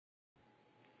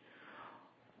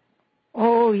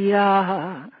Oh,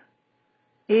 yeah,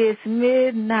 it's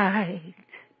midnight,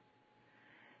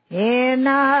 and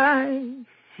I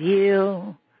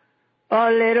feel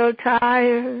a little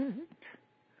tired.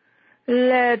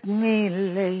 Let me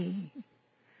lay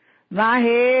my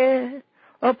head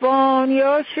upon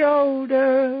your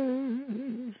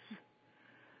shoulders.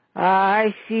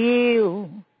 I feel,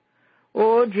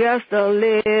 oh, just a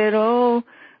little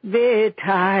bit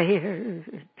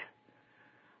tired.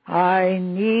 I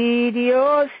need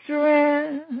your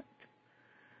strength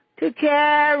to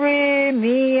carry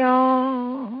me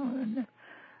on.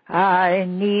 I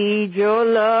need your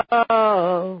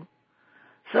love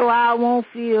so I won't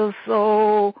feel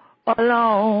so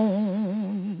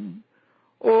alone.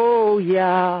 Oh,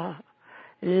 yeah,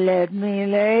 let me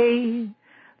lay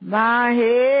my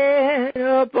head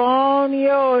upon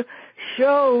your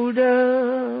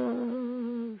shoulders.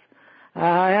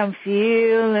 I am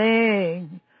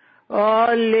feeling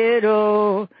a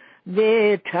little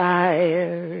bit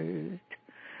tired.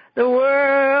 The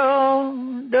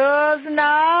world does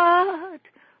not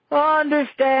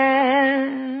understand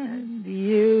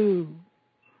you,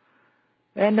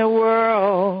 and the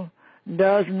world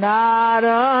does not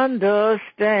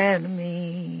understand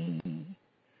me.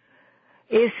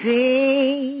 It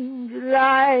seems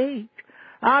like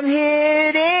I'm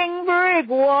hitting brick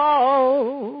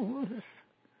walls,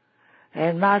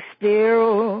 and my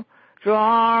spiritual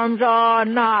arms are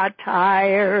not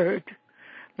tired,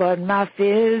 but my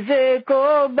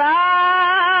physical body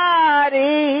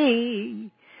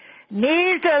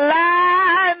needs to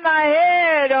lie my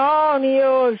head on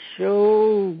your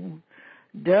shoulders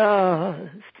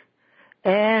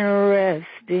and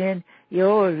rest in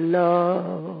your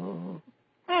love.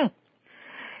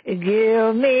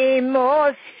 Give me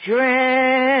more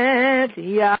strength,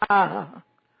 yeah.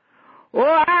 Oh,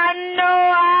 I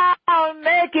know I'll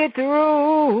make it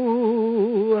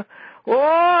through. Oh,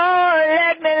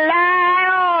 let me lie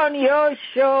on your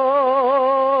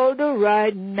shoulder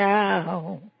right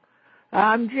now.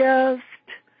 I'm just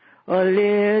a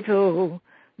little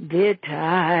bit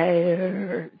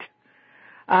tired.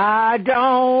 I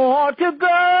don't want to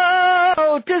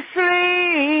go to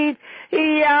sleep,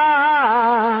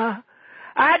 yeah.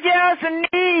 I just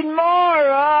need more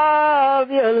of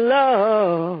your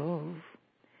love.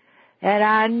 And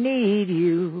I need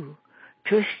you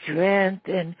to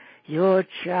strengthen your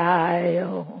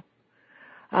child.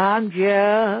 I'm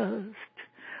just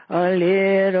a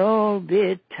little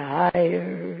bit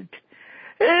tired.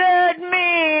 Let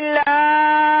me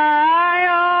lie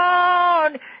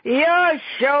on your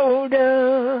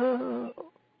shoulder.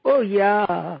 Oh,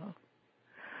 yeah.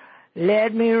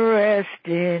 Let me rest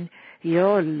in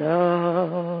your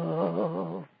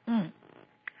love.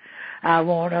 I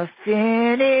want to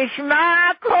finish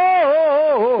my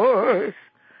course.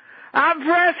 I'm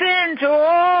pressing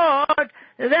toward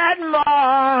that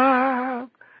mark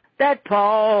that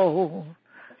Paul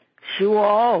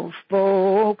Sewall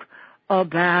spoke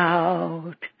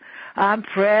about. I'm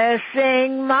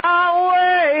pressing my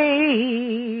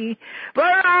way, but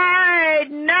right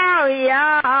now,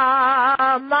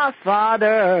 yeah, my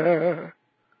Father,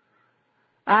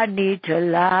 I need to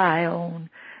lie on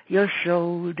your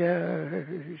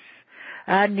shoulders.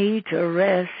 I need to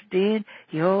rest in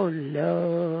your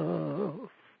love.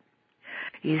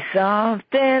 It's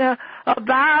something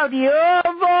about your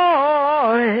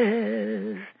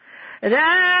voice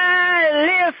that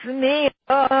lifts me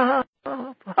up.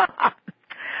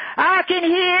 I can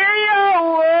hear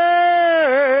your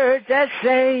words that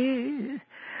say,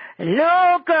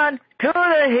 look unto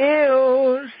the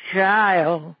hills,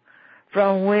 child,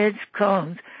 from which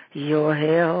comes your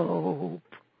help.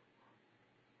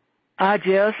 I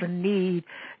just need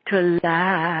to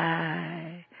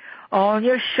lie on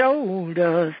your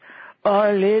shoulders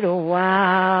a little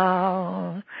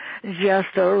while, just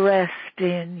to rest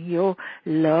in your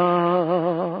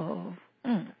love.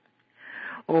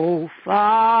 Oh,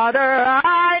 Father,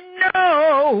 I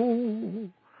know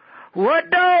what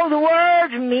those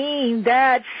words mean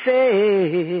that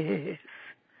says,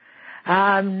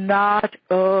 I'm not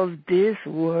of this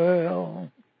world.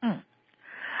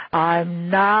 I'm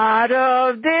not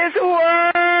of this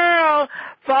world,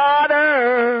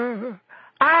 Father.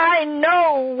 I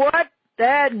know what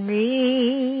that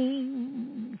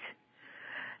means.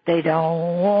 They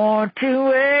don't want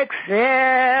to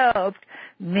accept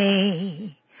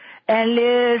me and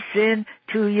listen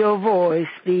to your voice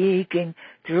speaking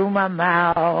through my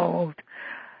mouth.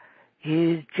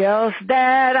 It's just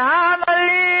that I'm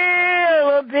a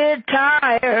little bit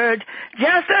tired,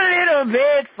 just a little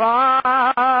bit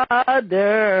farther.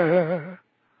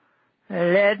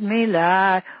 Let me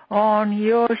lie on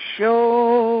your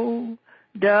shoulders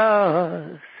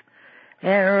and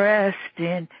rest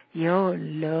in your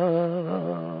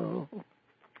love.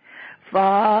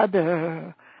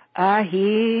 Father, I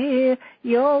hear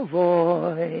your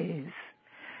voice.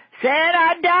 Said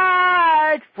I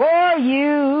died for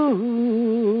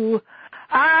you.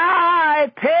 I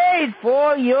paid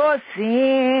for your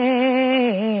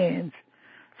sins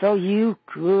so you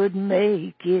could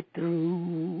make it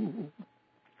through.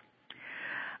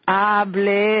 I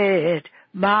bled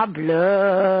my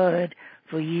blood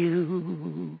for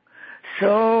you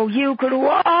so you could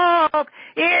walk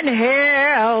in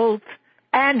health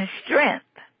and strength.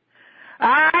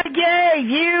 I gave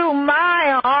you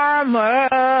my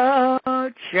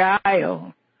armor,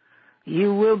 child.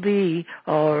 You will be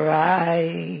all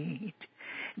right.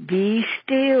 Be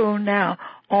still now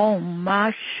on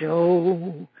my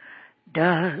shoulders.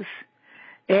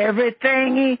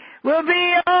 Everything will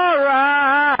be all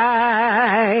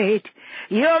right.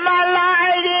 You're my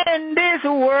light in this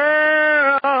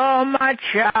world, my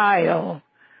child,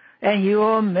 and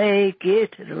you'll make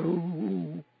it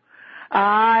through.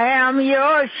 I am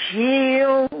your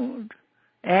shield,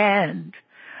 and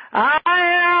I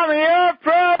am your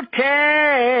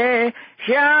protection.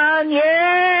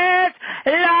 Yes,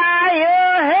 lie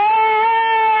your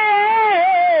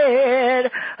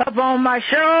head upon my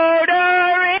shoulder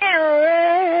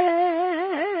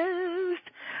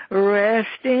and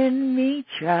rest in me,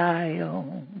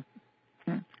 child,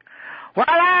 while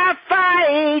I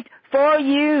fight for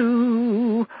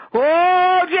you.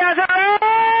 Oh, just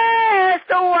rest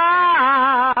a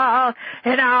while,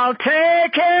 and I'll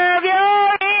take care of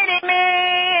your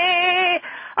enemy.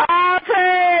 I'll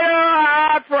pay a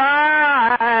high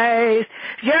price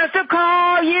just to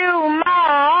call you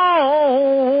my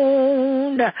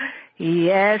own.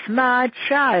 Yes, my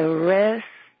child, rest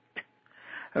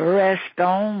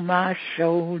on my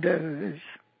shoulders.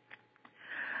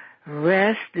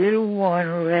 Rest, little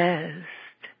one, rest.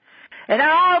 And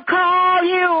I'll call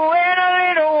you in a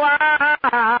little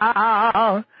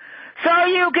while so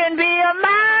you can be a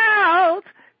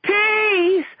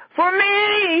mouthpiece for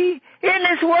me in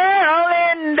this world,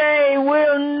 and they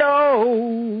will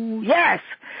know, yes,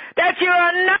 that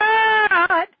you're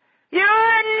not,